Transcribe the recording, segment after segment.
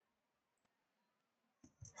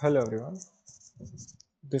Hello everyone,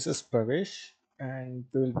 this is Pravesh and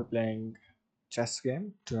we will be playing chess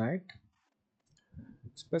game tonight,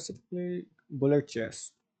 specifically bullet chess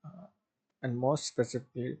and more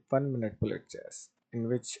specifically 1 minute bullet chess in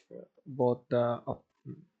which both the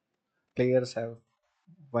players have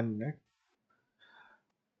 1 minute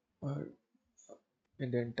uh, in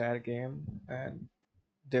the entire game and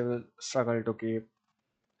they will struggle to keep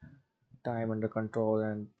time under control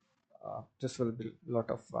and this will be a lot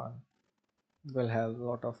of fun. We'll have a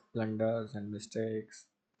lot of blunders and mistakes.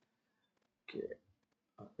 Okay,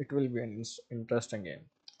 it will be an interesting game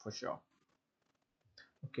for sure.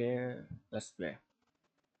 Okay, let's play.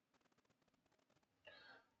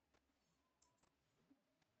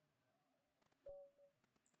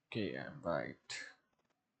 Okay, I'm right.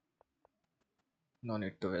 No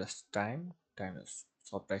need to waste time. Time is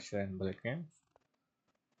so pressure in bullet games.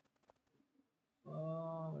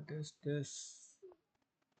 What is this?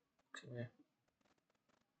 Okay,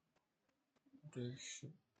 this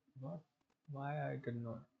what? Why I didn't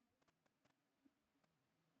know?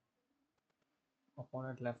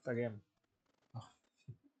 Opponent left the game. Oh,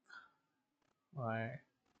 why?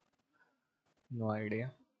 No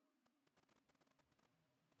idea.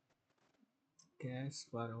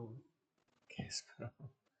 Kasparov. Kasparov.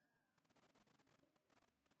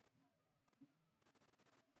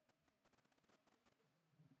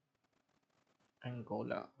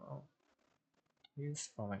 Angola. Oh, he's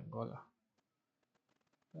from Angola.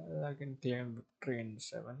 Well, I can claim victory in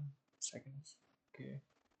 7 seconds. Okay.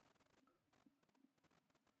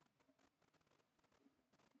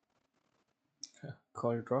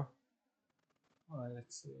 Call draw.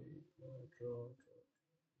 Let's see. Draw.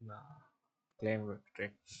 Nah. Claim victory.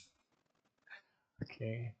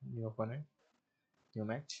 Okay. New opponent. New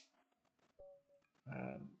match.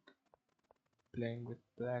 And playing with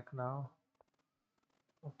black now.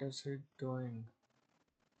 What is he doing?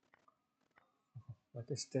 What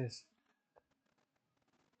is this?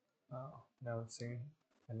 Oh, never seen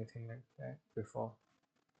anything like that before.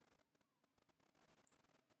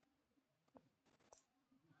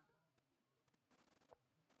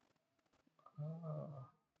 Oh,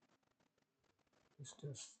 is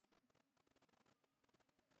this?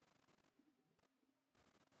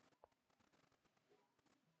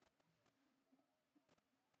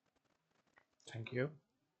 Thank you.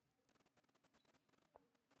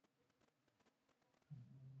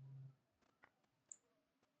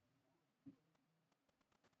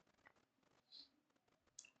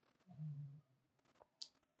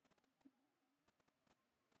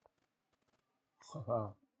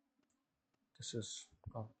 Wow, this is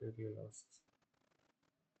completely lost.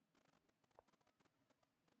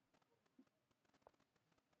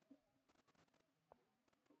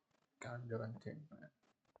 Can't do anything, man.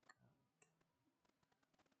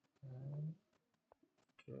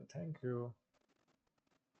 Okay, thank you.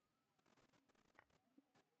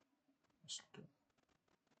 Just-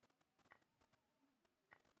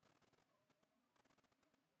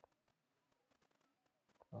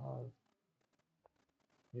 Oh,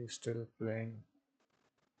 he's still playing.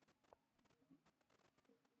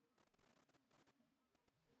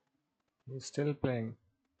 He's still playing.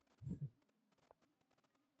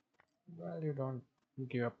 Well, you don't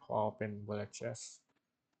give up hope in bullet chess.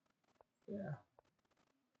 Yeah,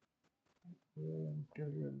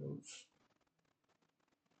 until you lose.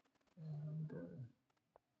 And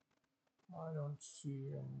I don't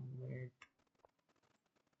see a mate.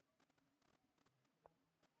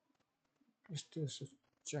 Is this a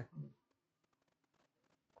check?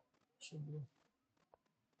 Should be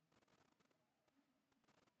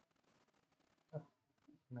up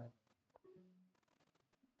knight.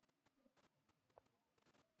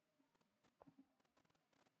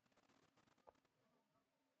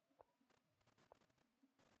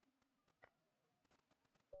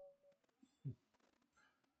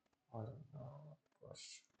 I don't know what was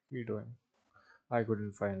he doing. I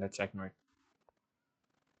couldn't find a checkmate.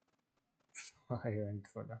 I went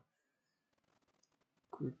for the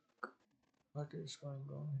quick. What is going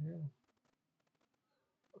on here?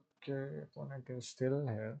 Okay, opponent is still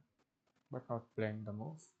here, but not playing the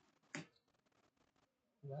move.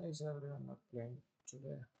 Why is everyone not playing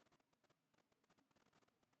today?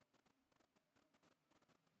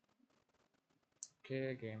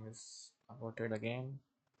 Okay, game is aborted again.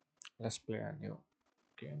 Let's play a new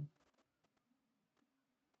game.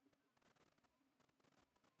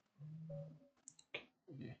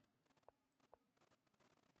 Yeah.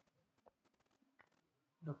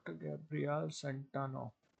 Dr. Gabriel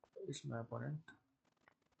Santano is my opponent.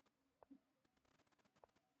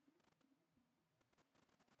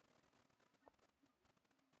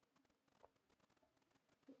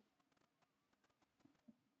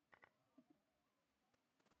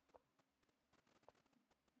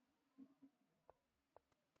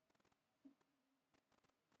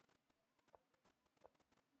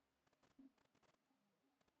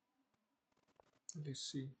 Let's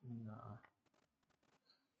see. Nah.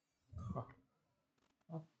 Huh.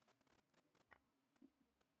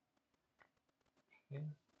 Okay.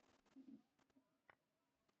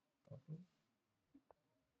 Okay.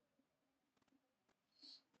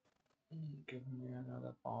 Give me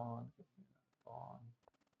another pawn. Give me another pawn.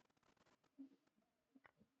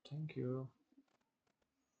 Thank you.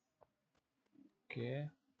 Okay.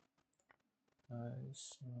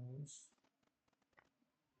 Nice, nice.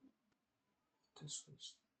 This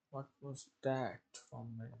was what was that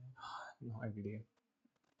from me? No idea.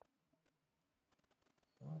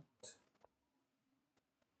 What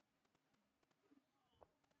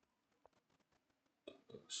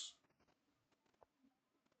this?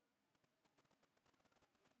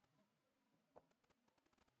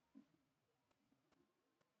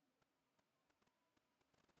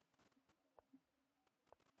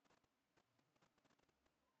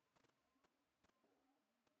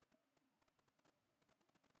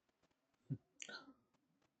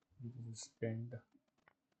 This is pinned.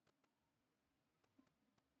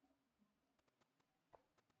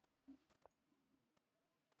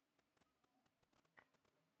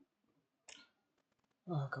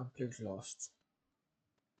 Ah, complete lost.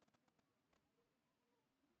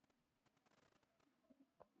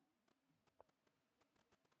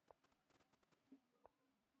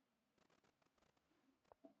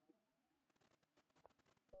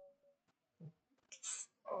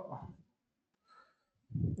 Oh,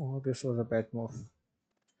 oh, this was a bad move.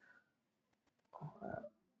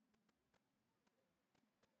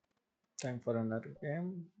 Time for another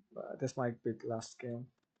game. This might be the last game.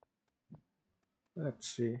 Let's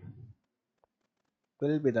see.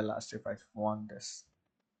 Will be the last if I won this.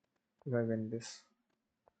 If I win this,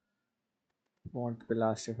 won't be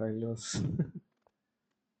last if I lose.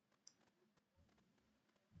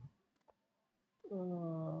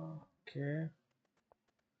 Okay.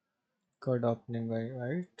 Good opening,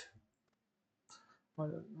 right? I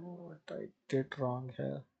don't know what I did wrong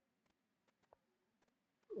here.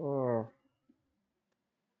 Oh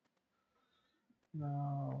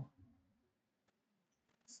no.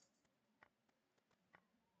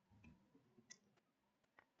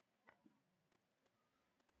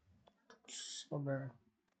 So bad.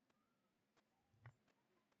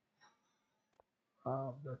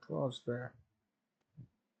 Ah, that was bad.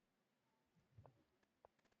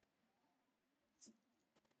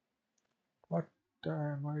 What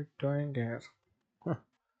am I doing here? Huh,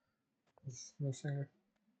 it's missing it.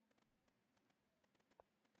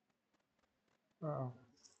 Oh,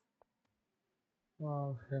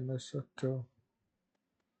 wow, he missed it too.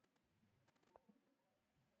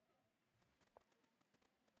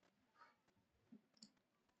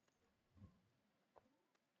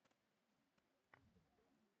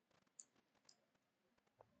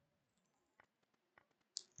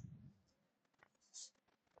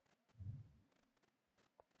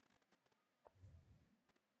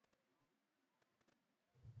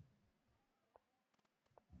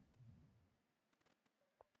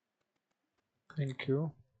 Thank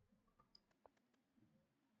you.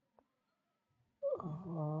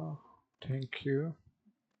 Uh, thank you.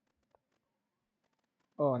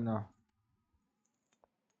 Oh no.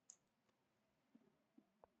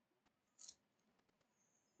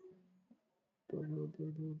 Oh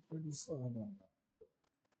no.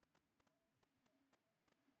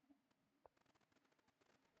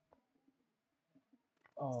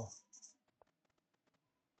 Oh,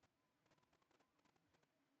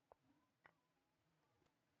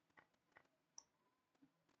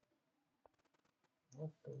 what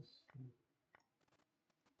is?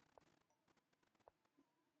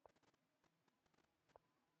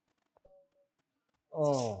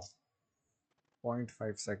 Oh,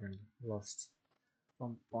 0.5 second lost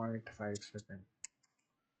from 0.5 second.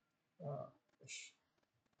 Uh,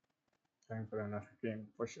 time for another game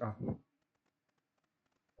for sure.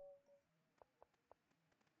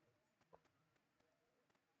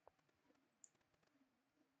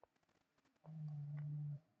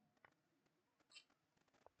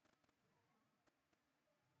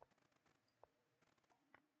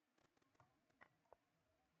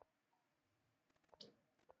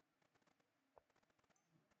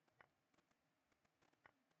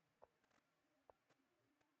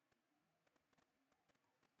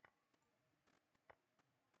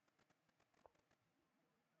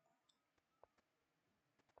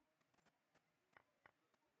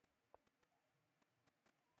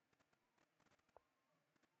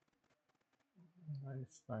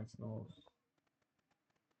 Nice, nice nose.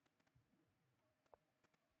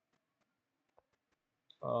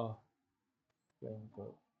 Oh, playing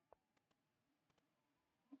good.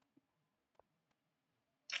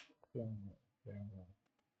 Playing, playing.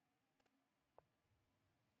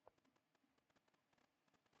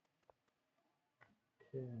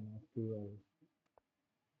 Okay, not too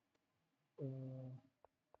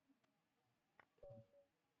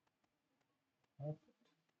what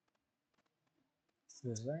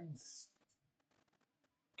designs?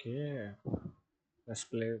 Okay, let's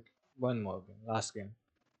play one more game. Last game.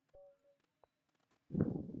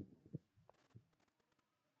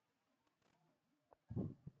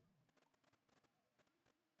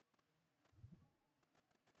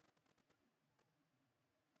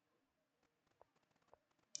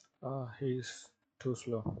 Ah, he's too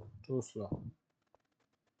slow. Too slow.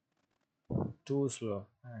 Too slow.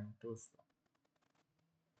 And too slow.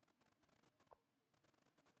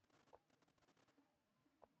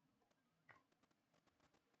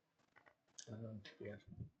 I don't care.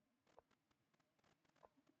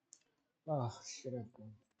 Ah, should have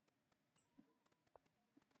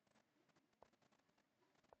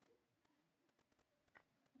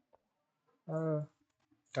gone.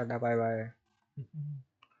 Tata, bye bye.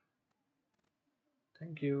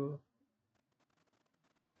 Thank you.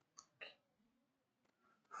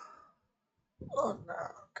 Oh no,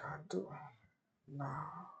 can't do. No.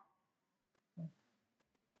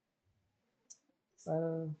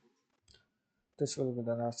 Well, this will be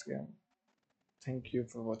the last game. Thank you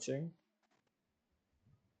for watching.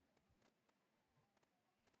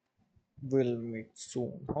 We'll meet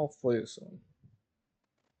soon. Hopefully soon.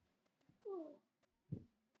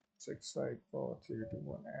 6 5 4 3 2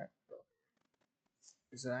 1 and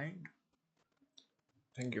designed.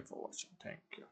 Thank you for watching. Thank you.